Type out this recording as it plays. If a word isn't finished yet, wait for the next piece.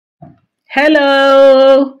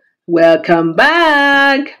Hello, welcome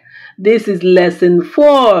back. This is lesson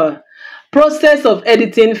 4, process of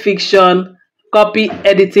editing fiction, copy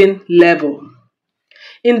editing level.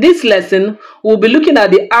 In this lesson, we'll be looking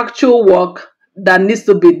at the actual work that needs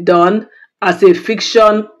to be done as a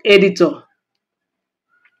fiction editor,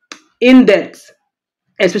 in depth,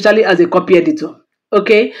 especially as a copy editor.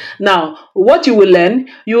 Okay, now what you will learn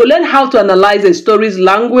how to analyze a story's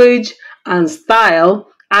language and style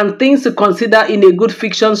and things to consider in a good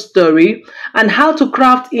fiction story, and how to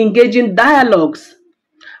craft engaging dialogues,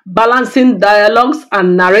 balancing dialogues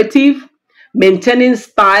and narrative, maintaining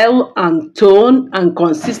style and tone and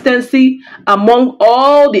consistency among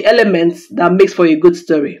all the elements that makes for a good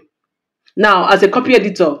story. Now, as a copy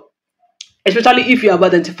editor, especially if you have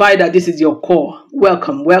identified that this is your core,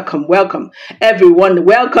 welcome, welcome, welcome. Everyone,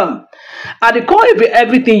 welcome. At the core of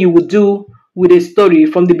everything you would do with a story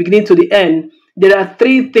from the beginning to the end, there are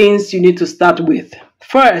 3 things you need to start with.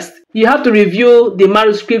 First, you have to review the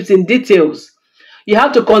manuscripts in details. You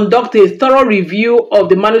have to conduct a thorough review of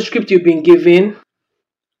the manuscript you've been given,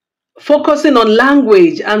 focusing on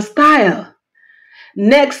language and style.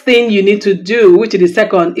 Next thing you need to do, which is the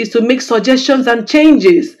second, is to make suggestions and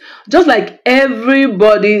changes, just like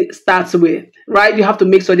everybody starts with, right? You have to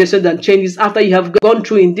make suggestions and changes after you have gone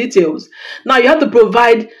through in details. Now you have to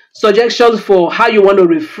provide suggestions for how you want to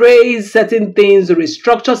rephrase certain things,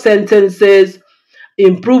 restructure sentences,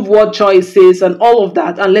 improve word choices, and all of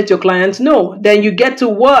that, and let your clients know. Then you get to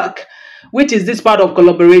work, which is this part of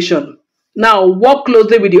collaboration. Now work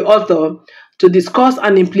closely with the author to discuss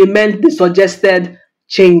and implement the suggested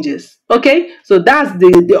changes. Okay, so that's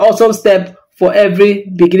the awesome step for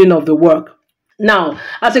every beginning of the work. Now,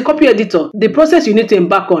 as a copy editor, the process you need to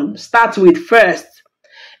embark on starts with first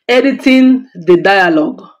editing the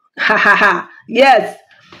dialogue. Yes,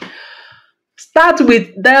 start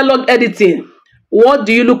with dialogue editing. What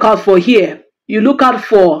do you look out for here? You look out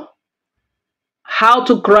for how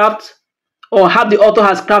to craft, or how the author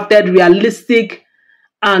has crafted realistic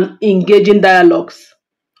and engaging dialogues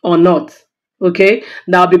or not. Okay,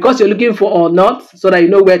 now because you're looking for or not, so that you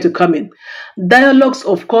know where to come in. Dialogues,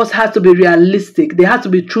 of course, has to be realistic. They have to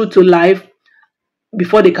be true to life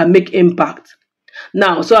before they can make impact.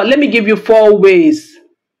 Now, so let me give you 4 ways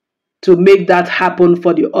to make that happen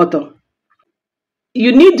for the author.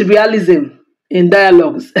 You need realism in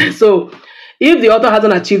dialogues. So if the author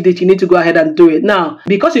hasn't achieved it, you need to go ahead and do it. Now,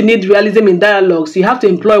 because you need realism in dialogues, you have to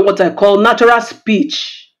employ what I call natural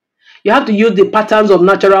speech. You have to use the patterns of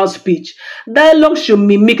natural speech. Dialogue should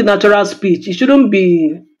mimic natural speech. It shouldn't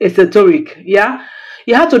be esoteric. Yeah,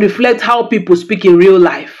 you have to reflect how people speak in real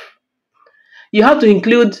life. You have to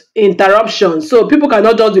include interruptions, so people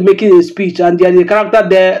cannot just be making a speech and there's a character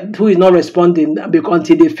there who is not responding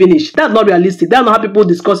until they finish. That's not realistic. That's not how people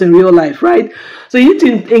discuss in real life, right? So you need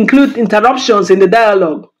to include interruptions in the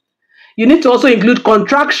dialogue. You need to also include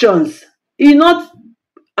contractions. It's not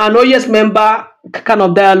an oh yes member kind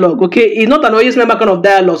of dialogue, okay? It's not an oh yes member kind of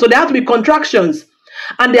dialogue. So there have to be contractions,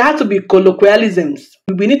 and there have to be colloquialisms.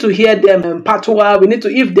 We need to hear them in patois. We need to,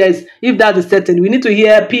 if that's the setting, we need to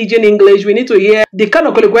hear pidgin English. We need to hear the kind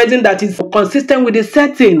of colloquialism that is consistent with the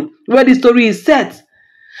setting where the story is set.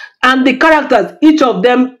 And the characters, each of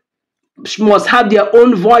them must have their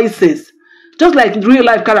own voices, just like real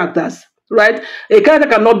life characters, right? A character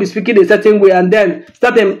cannot be speaking a certain way and then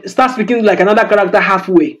start speaking like another character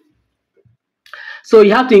halfway. So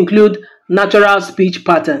you have to include natural speech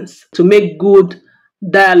patterns to make good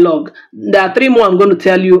dialogue. There are 3 more I'm going to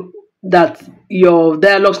tell you that your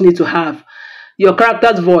dialogues need to have. Your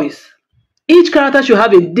character's voice. Each character should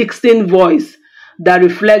have a distinct voice that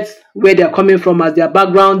reflects where they're coming from as their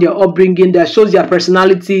background, their upbringing, that shows their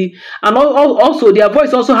personality, and also their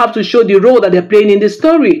voice also have to show the role that they're playing in the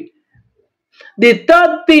story. The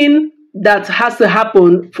third thing that has to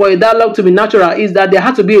happen for a dialogue to be natural is that there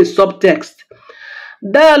has to be a subtext.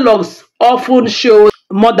 Dialogues often show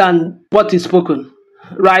more than what is spoken,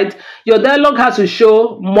 right? Your dialogue has to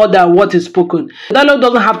show more than what is spoken. Dialogue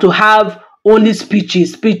doesn't have to have only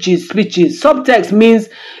speeches. Subtext means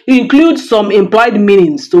include some implied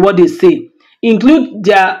meanings to what they say. Include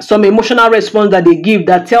some emotional response that they give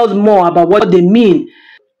that tells more about what they mean.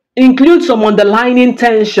 Include some underlying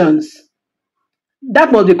tensions.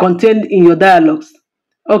 That must be contained in your dialogues.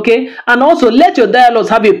 Okay? And also let your dialogues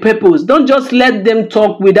have a purpose. Don't just let them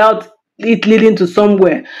talk without it leading to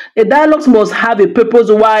somewhere. The dialogues must have a purpose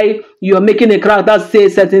why you are making a character say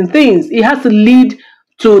certain things. It has to lead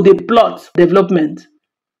to the plot development,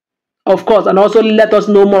 of course, and also let us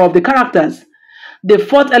know more of the characters. The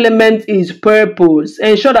 4th element is purpose.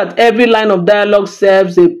 Ensure that every line of dialogue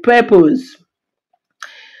serves a purpose.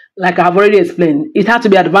 Like I've already explained, it has to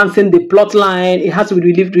be advancing the plot line. It has to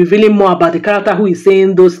be revealing more about the character who is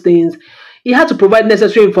saying those things. It has to provide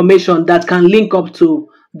necessary information that can link up to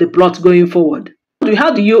the plot going forward.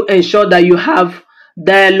 How do you ensure that you have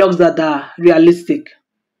dialogues that are realistic?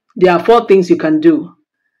 There are 4 things you can do.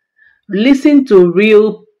 Listen to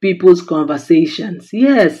real people's conversations.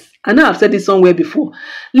 Yes, I know I've said this somewhere before.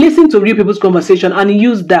 Listen to real people's conversation and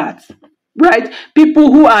use that. Right?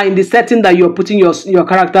 People who are in the setting that you're putting your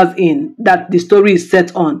characters in, that the story is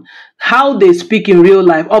set on, how they speak in real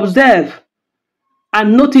life. Observe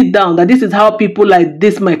and note it down that this is how people like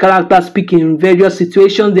this, my characters, speak in various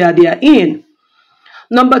situations they are in.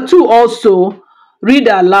 Number 2, also read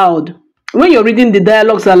aloud. When you're reading the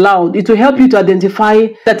dialogues aloud, it will help you to identify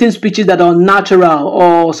certain speeches that are unnatural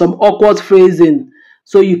or some awkward phrasing,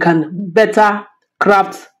 so you can better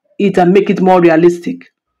craft it and make it more realistic.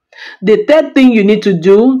 The 3rd thing you need to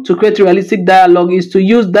do to create realistic dialogue is to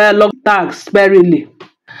use dialogue tags sparingly.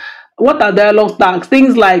 What are dialogue tags?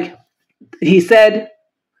 Things like he said,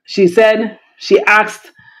 she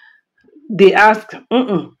asked, they asked.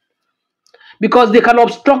 Because they can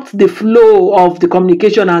obstruct the flow of the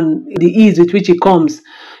communication and the ease with which it comes.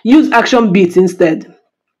 Use action beats instead.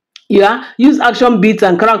 Yeah, use action beats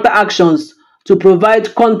and character actions to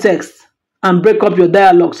provide context and break up your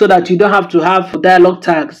dialogue so that you don't have to have dialogue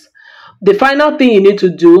tags. The final thing you need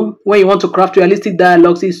to do when you want to craft realistic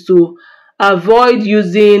dialogues is to avoid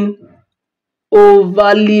using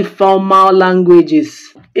overly formal languages.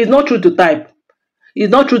 It's not true to type.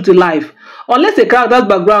 It's not true to life. Unless a character's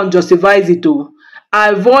background justifies it to.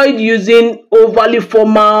 Avoid using overly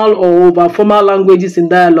formal or over formal languages in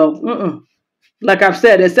dialogue. Like I've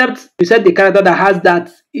said, except you said the character that has that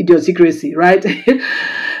idiosyncrasy, right?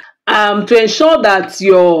 To ensure that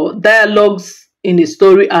your dialogues in the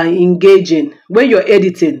story are engaging, when you're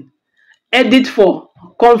editing, edit for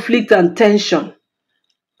conflict and tension.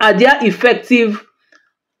 Are there effective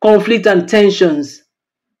conflict and tensions?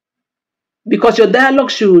 Because your dialogue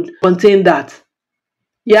should contain that.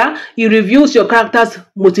 Yeah, it reveals your character's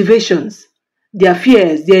motivations, their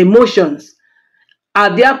fears, their emotions.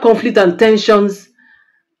 Are there conflict and tensions,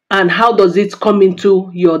 and how does it come into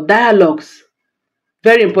your dialogues?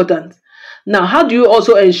 Very important. Now, how do you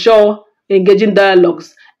also ensure engaging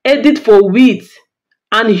dialogues? Edit for wit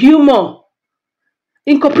and humor.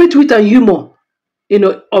 Incorporate wit and humor,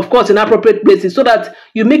 of course, in appropriate places, so that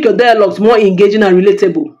you make your dialogues more engaging and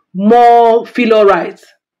relatable, more feel all right.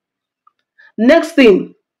 Next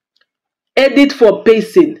thing, edit for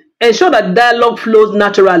pacing. Ensure that dialogue flows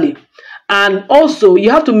naturally. And also, you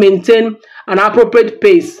have to maintain an appropriate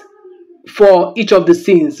pace for each of the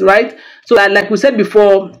scenes, right? So like we said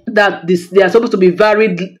before, that they are supposed to be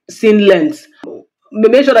varied scene lengths.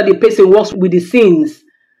 Make sure that the pacing works with the scenes.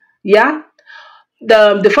 Yeah?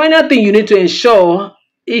 The final thing you need to ensure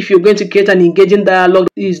if you're going to create an engaging dialogue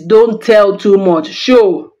is don't tell too much.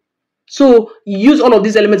 Show. So use all of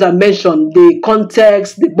these elements I mentioned, the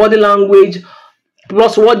context, the body language,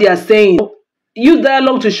 plus what they are saying. Use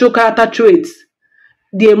dialogue to show character traits,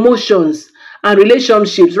 the emotions, and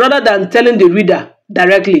relationships rather than telling the reader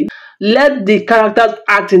directly. Let the characters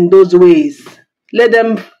act in those ways. Let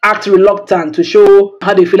them act reluctant to show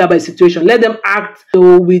how they feel about a situation. Let them act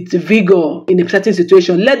with vigor in a certain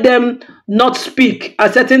situation. Let them not speak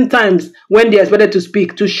at certain times when they are expected to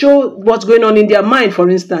speak, to show what's going on in their mind, for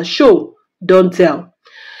instance. Show, don't tell.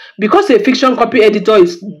 Because a fiction copy editor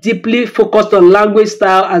is deeply focused on language,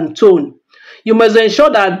 style, and tone, you must ensure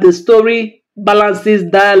that the story balances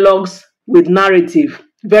dialogues with narrative.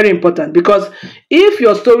 Very important, because if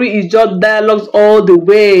your story is just dialogues all the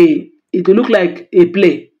way, it will look like a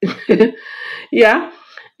play. Yeah.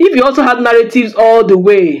 If you also have narratives all the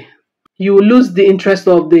way, you will lose the interest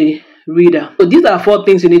of the reader. So these are 4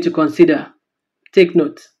 things you need to consider. Take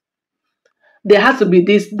note. There has to be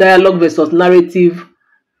this dialogue versus narrative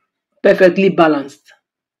perfectly balanced,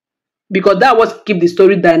 because that what keeps the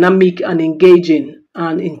story dynamic and engaging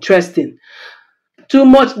and interesting. Too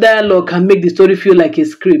much dialogue can make the story feel like a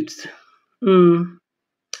script.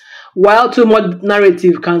 While too much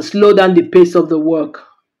narrative can slow down the pace of the work.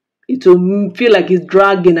 It will feel like it's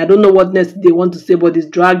dragging. I don't know what next they want to say, but it's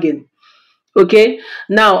dragging. Okay?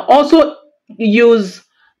 Now, also use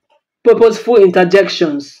purposeful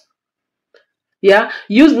interjections. Yeah?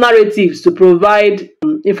 Use narratives to provide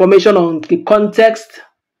information on the context,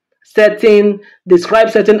 setting,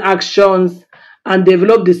 describe certain actions, and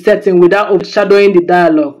develop the setting without overshadowing the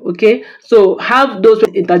dialogue. Okay, so have those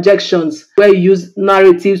interjections where you use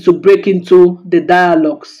narratives to break into the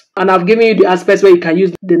dialogues, and I've given you the aspects where you can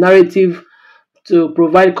use the narrative to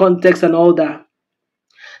provide context and all that.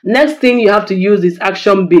 Next thing you have to use is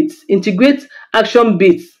action beats. Integrate action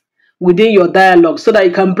beats within your dialogue so that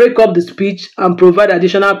you can break up the speech and provide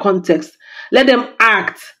additional context. Let them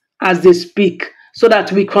act as they speak so that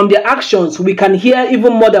from their actions, we can hear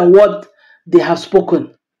even more than what they have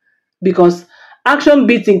spoken. Because action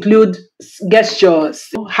beats include gestures,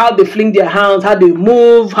 how they fling their hands, how they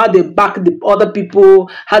move, how they back the other people,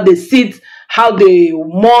 how they sit, how they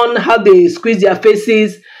mourn, how they squeeze their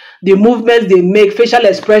faces, the movements they make, facial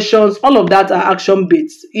expressions, all of that are action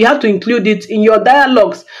beats. You have to include it in your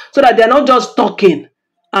dialogues so that they're not just talking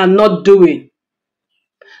and not doing.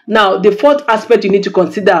 Now, the fourth aspect you need to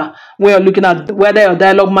consider when you're looking at whether your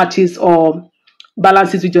dialogue matches or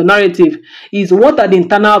balances with your narrative is what are the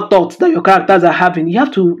internal thoughts that your characters are having. You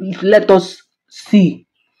have to let us see.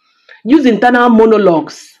 Use internal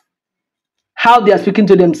monologues, how they are speaking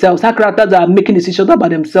to themselves, how characters are making decisions about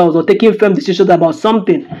themselves or taking firm decisions about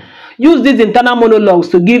something. Use these internal monologues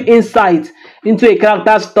to give insight into a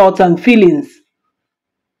character's thoughts and feelings.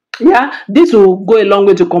 Yeah, this will go a long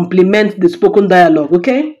way to complement the spoken dialogue,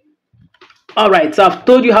 okay? All right, so I've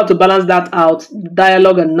told you how to balance that out,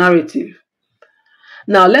 dialogue and narrative.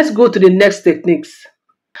 Now, let's go to the next techniques.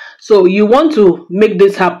 So you want to make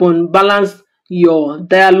this happen, balance your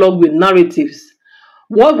dialogue with narratives.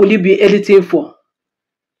 What will you be editing for?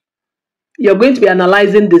 You're going to be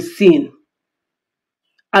analyzing the scene.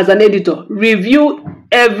 As an editor, review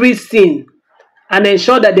every scene and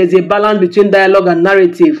ensure that there's a balance between dialogue and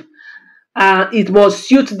narrative. It must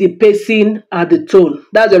suit the pacing and the tone.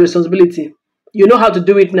 That's your responsibility. You know how to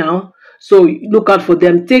do it now, so look out for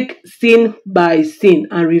them. Take scene by scene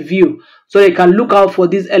and review so you can look out for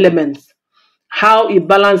these elements, how it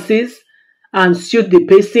balances and suit the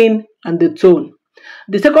pacing and the tone.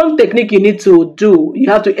 The second technique you need to do, you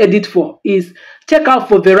have to edit for, is check out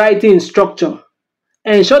for variety in structure.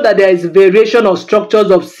 Ensure that there is variation of structures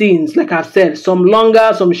of scenes, like I've said, some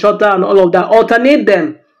longer, some shorter, and all of that. Alternate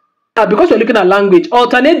them. Because you're looking at language,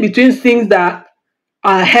 alternate between scenes that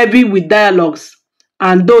are heavy with dialogues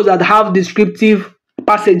and those that have descriptive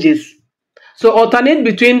passages. So alternate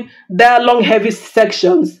between dialogue heavy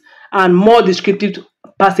sections and more descriptive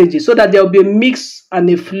passages so that there will be a mix and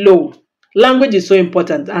a flow. Language is so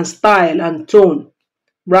important, and style and tone,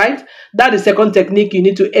 right? That is the second technique you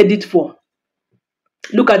need to edit for.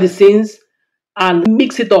 Look at the scenes and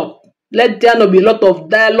mix it up. Let there not be a lot of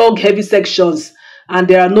dialogue heavy sections and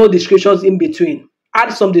there are no descriptions in between.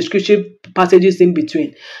 Add some descriptive passages in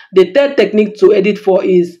between. The third technique to edit for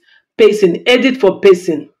is pacing. Edit for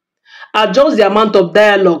pacing. Adjust the amount of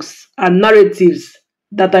dialogues and narratives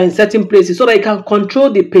that are in certain places so that you can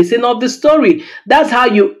control the pacing of the story. That's how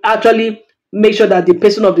you actually make sure that the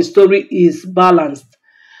pacing of the story is balanced.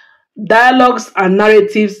 Dialogues and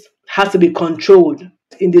narratives has to be controlled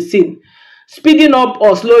in the scene. Speeding up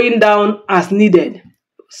or slowing down as needed.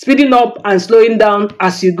 Speeding up and slowing down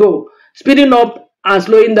as you go. Speeding up and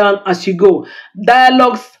slowing down as you go.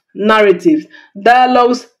 Dialogues, narratives.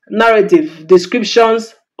 Dialogues, narrative,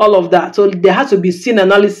 descriptions, all of that. So there has to be scene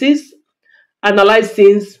analysis, analyze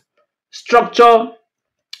scenes, structure,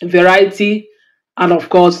 variety, and of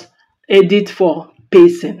course, edit for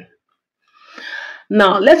pacing.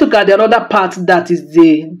 Now, let's look at the another part that is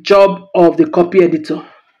the job of the copy editor.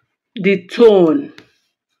 The tone.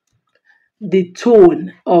 The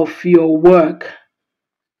tone of your work.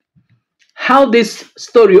 How this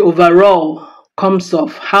story overall comes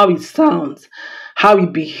off, how it sounds, how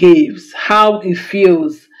it behaves, how it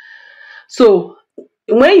feels. So,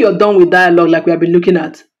 when you're done with dialogue, like we have been looking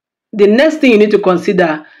at, the next thing you need to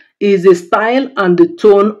consider is the style and the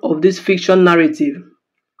tone of this fiction narrative.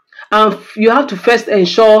 And you have to first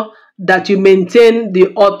ensure that you maintain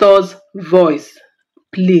the author's voice.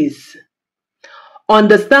 Please.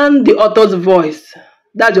 Understand the author's voice.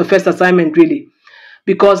 That's your first assignment, really.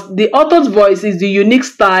 Because the author's voice is the unique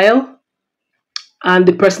style and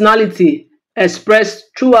the personality expressed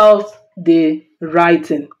throughout the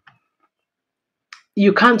writing.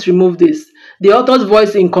 You can't remove this. The author's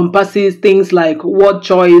voice encompasses things like word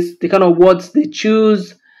choice, the kind of words they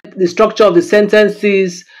choose, the structure of the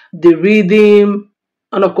sentences, the rhythm,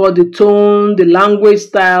 and of course the tone, the language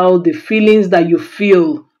style, the feelings that you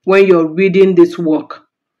feel when you're reading this work.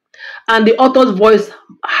 And the author's voice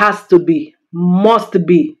has to be, must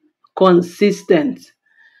be consistent.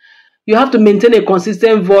 You have to maintain a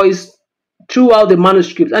consistent voice throughout the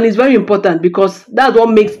manuscript. And it's very important because that's what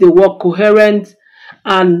makes the work coherent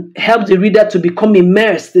and helps the reader to become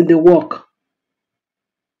immersed in the work.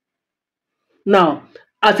 Now,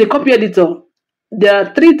 as a copy editor, there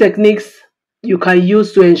are 3 techniques you can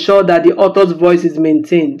use to ensure that the author's voice is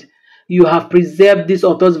maintained. You have preserved this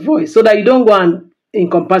author's voice so that you don't go and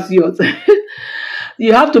encompass yours.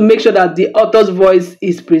 You have to make sure that the author's voice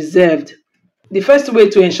is preserved. The first way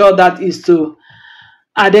to ensure that is to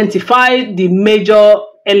identify the major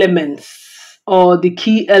elements or the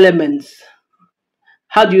key elements.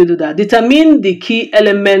 How do you do that? Determine the key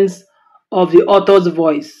elements of the author's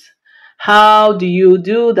voice. How do you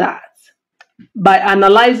do that? By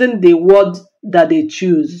analyzing the words that they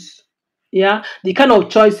choose. Yeah, the kind of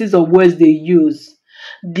choices of words they use,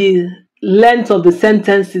 the length of the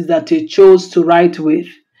sentences that they chose to write with,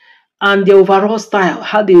 and the overall style,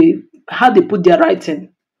 how they put their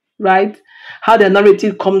writing, right? How their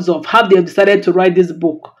narrative comes off, how they have decided to write this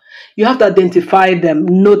book. You have to identify them,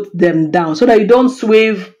 note them down, so that you don't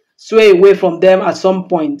sway away from them at some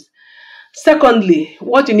point. Secondly,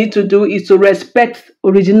 what you need to do is to respect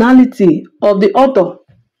originality of the author.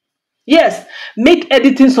 Yes, make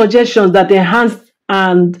editing suggestions that enhance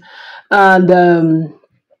and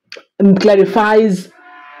clarifies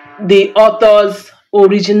the author's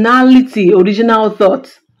original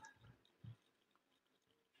thought.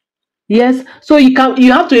 Yes, so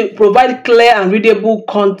you have to provide clear and readable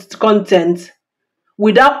content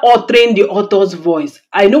without altering the author's voice.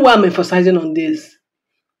 I know why I'm emphasizing on this.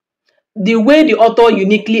 The way the author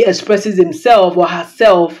uniquely expresses himself or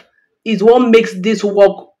herself is what makes this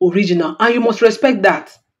work original, and you must respect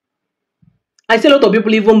that. I see a lot of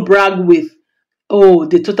people even brag with, oh,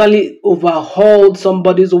 they totally overhauled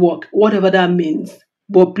somebody's work, whatever that means.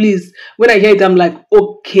 But please, when I hear it, I'm like,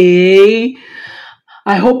 okay,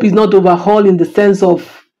 I hope it's not overhaul in the sense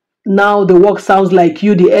of now the work sounds like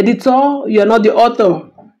you, the editor. You're not the author,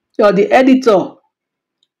 you're the editor.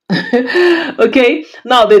 Okay,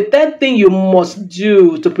 now the third thing you must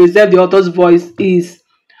do to preserve the author's voice is,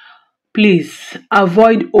 please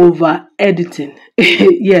avoid over editing.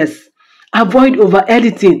 Yes, avoid over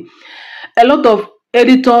editing. A lot of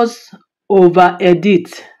editors over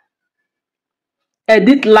edit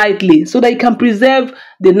lightly so that you can preserve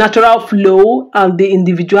the natural flow and the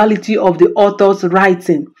individuality of the author's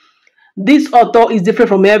writing. This author is different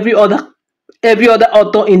from every other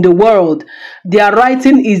author in the world. Their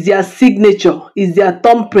writing is their signature, is their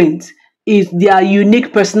thumbprint, is their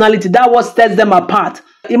unique personality. That what sets them apart.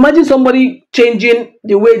 Imagine somebody changing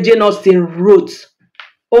the way Jane Austen wrote.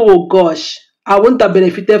 Oh gosh, I wouldn't have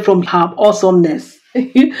benefited from her awesomeness.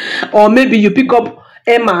 Or maybe you pick up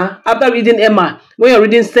Emma, after reading Emma, when you're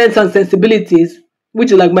reading Sense and Sensibilities,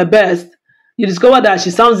 which is like my best, you discover that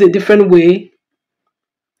she sounds a different way.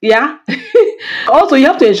 Yeah. Also, you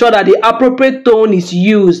have to ensure that the appropriate tone is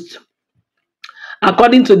used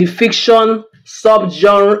according to the fiction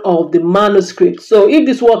subgenre of the manuscript. So if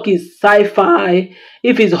this work is sci-fi,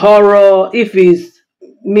 if it's horror, if it's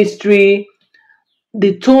mystery,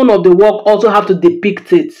 the tone of the work also have to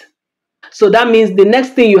depict it. So that means the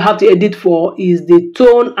next thing you have to edit for is the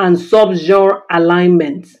tone and subgenre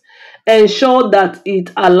alignment. Ensure that it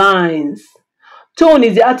aligns. Tone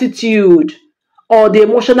is the attitude or the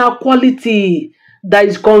emotional quality that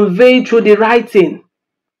is conveyed through the writing.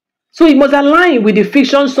 So it must align with the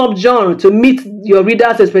fiction subgenre to meet your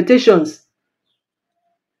reader's expectations.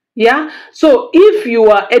 Yeah, so if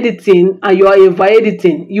you are editing and you are over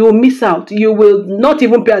editing, you will miss out. You will not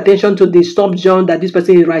even pay attention to the subgenre that this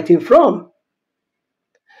person is writing from.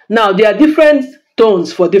 Now, there are different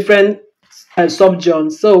tones for different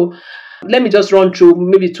subgenres. So let me just run through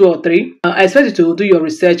maybe 2 or 3. I expect you to do your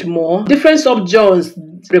research more. Different subgenres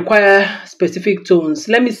require specific tones.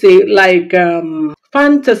 Let me say, like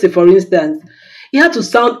fantasy, for instance. It had to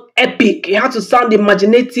sound epic. It had to sound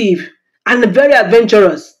imaginative and very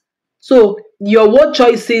adventurous. So your word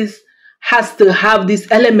choices has to have this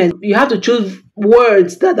element. You have to choose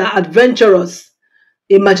words that are adventurous,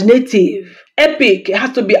 imaginative, epic. It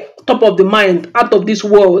has to be top of the mind, out of this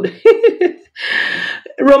world.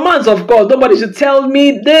 Romance, of course, nobody should tell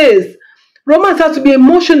me this. Romance has to be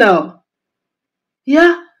emotional.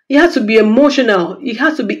 Yeah, it has to be emotional. It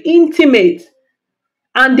has to be intimate.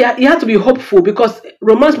 And it has to be hopeful, because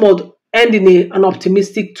romance must end in an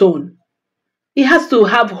optimistic tone. It has to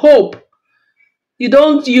have hope. You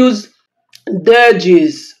don't use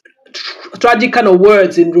dirges, tragic kind of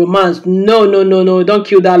words in romance. No. Don't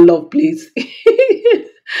kill that love, please.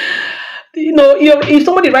 If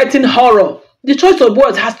somebody writing horror, the choice of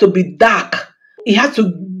words has to be dark. It has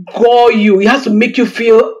to gore you. It has to make you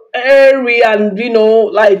feel airy and,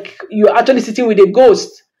 like you're actually sitting with a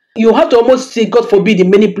ghost. You have to almost say, God forbid, in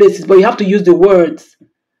many places, but you have to use the words.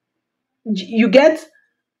 You get?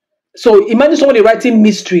 So imagine somebody writing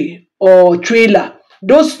mystery or thriller.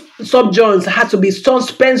 Those subgenres have to be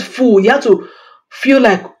suspenseful. You have to feel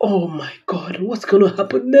like, oh my God, what's going to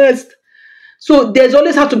happen next? So there's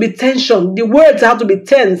always have to be tension. The words have to be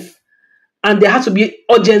tense, and there has to be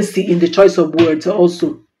urgency in the choice of words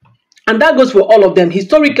also. And that goes for all of them.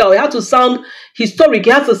 Historical, it has to sound historic,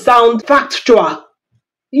 it has to sound factual.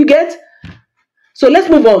 You get? So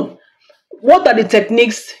let's move on. What are the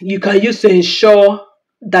techniques you can use to ensure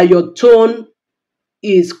that your tone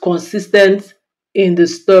is consistent in the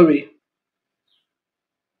story?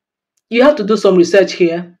 You have to do some research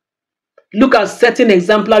here. Look at certain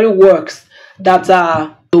exemplary works that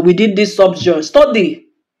are within this subgenre. Study,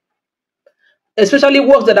 especially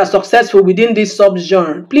works that are successful within this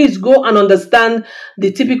subgenre. Please go and understand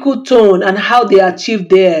the typical tone and how they achieve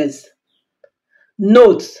theirs.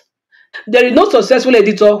 Note, there is no successful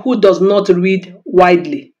editor who does not read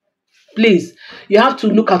widely. Please, you have to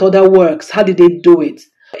look at other works. How did they do it?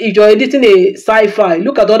 If you're editing a sci-fi,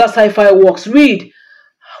 look at other sci-fi works. Read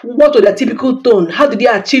what was their typical tone. How did they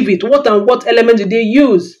achieve it? What and what elements did they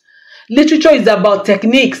use? Literature is about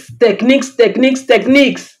techniques.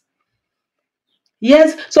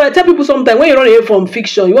 Yes, so I tell people sometimes when you run away from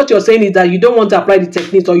fiction, what you're saying is that you don't want to apply the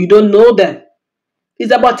techniques or you don't know them.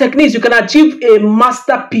 It's about techniques. You can achieve a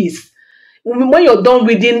masterpiece. When you're done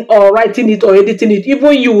reading or writing it or editing it,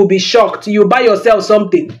 even you will be shocked. You buy yourself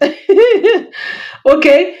something.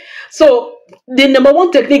 Okay, so the number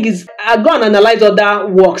one technique is go and analyze other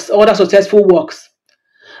works, other successful works.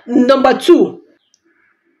 Number two,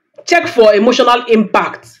 check for emotional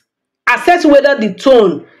impact. Assess whether the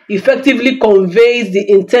tone effectively conveys the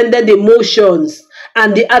intended emotions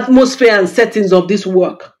and the atmosphere and settings of this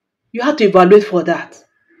work. You have to evaluate for that.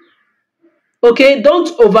 Okay, don't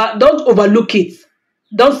overlook it.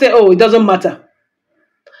 Don't say, oh, it doesn't matter.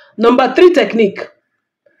 Number three technique,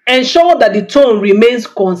 ensure that the tone remains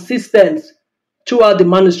consistent throughout the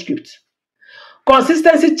manuscript.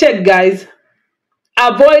 Consistency check, guys.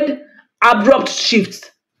 Avoid abrupt shifts.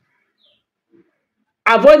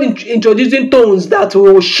 Avoid introducing tones that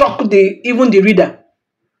will shock even the reader.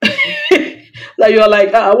 Like you're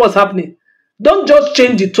like, what's happening? Don't just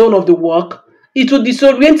change the tone of the work. It will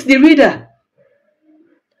disorient the reader.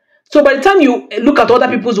 So by the time you look at other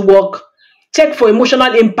people's work, check for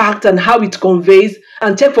emotional impact and how it conveys,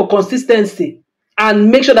 and check for consistency, and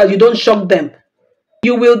make sure that you don't shock them.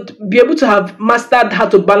 You will be able to have mastered how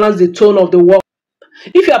to balance the tone of the work.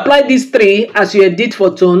 If you apply these three as you edit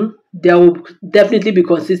for tone, there will definitely be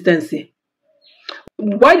consistency.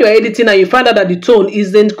 While you're editing and you find out that the tone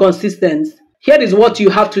isn't consistent, here is what you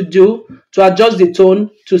have to do to adjust the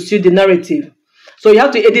tone to suit the narrative. So you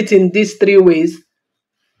have to edit in these three ways.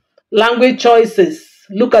 Language choices.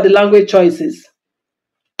 Look at the language choices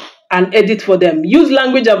and edit for them. Use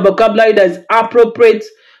language and vocabulary that is appropriate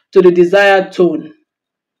to the desired tone.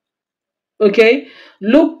 Okay?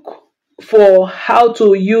 Look for how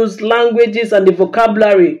to use languages and the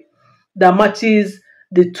vocabulary that matches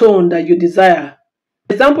the tone that you desire.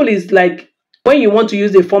 Example is like when you want to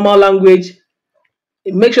use a formal language,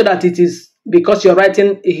 make sure that it is because you're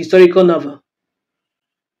writing a historical novel.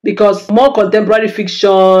 Because more contemporary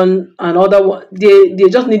fiction and other ones, they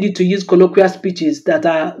just need you to use colloquial speeches that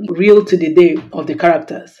are real to the day of the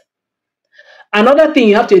characters. Another thing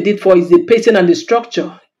you have to edit for is the pacing and the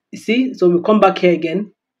structure. You see, so we'll come back here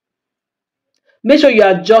again. Make sure you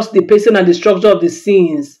adjust the pacing and the structure of the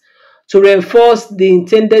scenes to reinforce the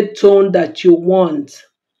intended tone that you want.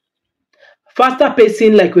 Faster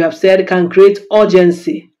pacing, like we have said, can create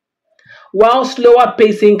urgency, while slower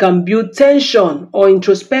pacing can build tension or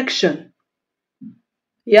introspection.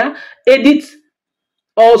 Yeah, edit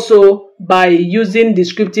also by using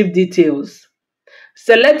descriptive details.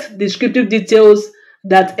 Select descriptive details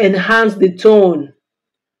that enhance the tone.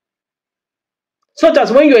 Such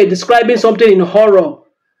as when you're describing something in horror,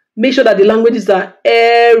 make sure that the languages are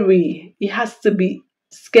airy. It has to be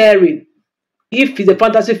scary. If it's a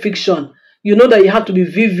fantasy fiction, you know that you have to be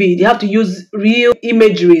vivid. You have to use real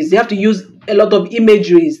imageries. You have to use a lot of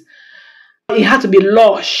imageries. It has to be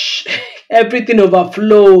lush. Everything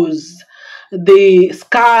overflows. The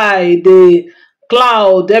sky, the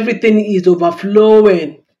cloud, everything is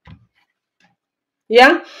overflowing.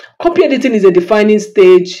 Yeah? Copy editing is a defining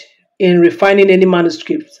stage in refining any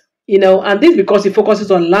manuscript. And this because it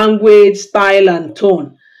focuses on language, style, and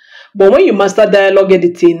tone. But when you master dialogue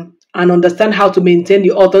editing and understand how to maintain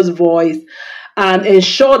the author's voice and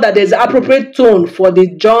ensure that there's appropriate tone for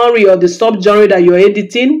the genre or the subgenre that you're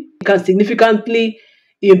editing, it can significantly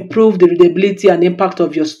improve the readability and impact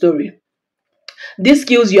of your story. These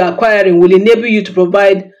skills you're acquiring will enable you to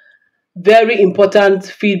provide very important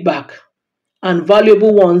feedback and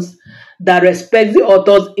valuable ones that respect the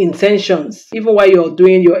author's intentions, even while you're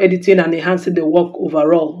doing your editing and enhancing the work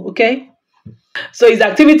overall. Okay? So it's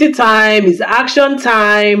activity time, it's action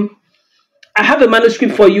time. I have a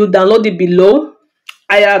manuscript for you. Download it below.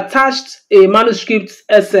 I attached a manuscript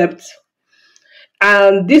excerpt,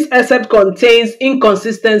 and this excerpt contains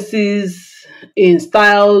inconsistencies in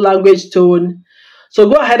style, language, tone. So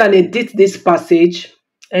go ahead and edit this passage,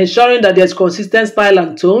 ensuring that there's consistent style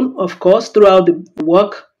and tone, of course, throughout the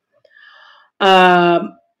work.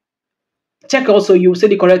 Check also, you will see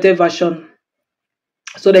the corrected version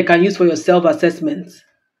so they can use for your self-assessment.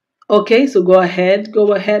 Okay, so go ahead.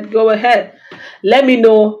 Let me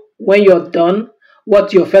know when you're done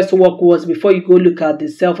what your first work was before you go look at the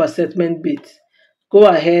self-assessment bit. Go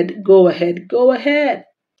ahead.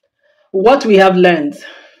 What we have learned.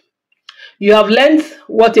 You have learned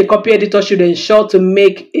what a copy editor should ensure to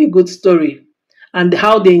make a good story and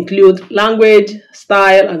how they include language,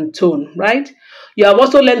 style, and tone, right? You have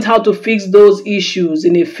also learned how to fix those issues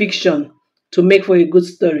in a fiction to make for a good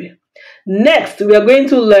story. Next, we are going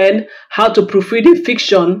to learn how to proofread a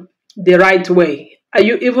fiction the right way. Are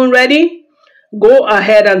you even ready? Go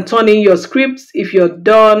ahead and turn in your scripts if you're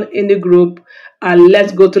done in the group, and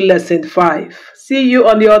let's go to lesson 5. See you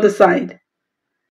on the other side.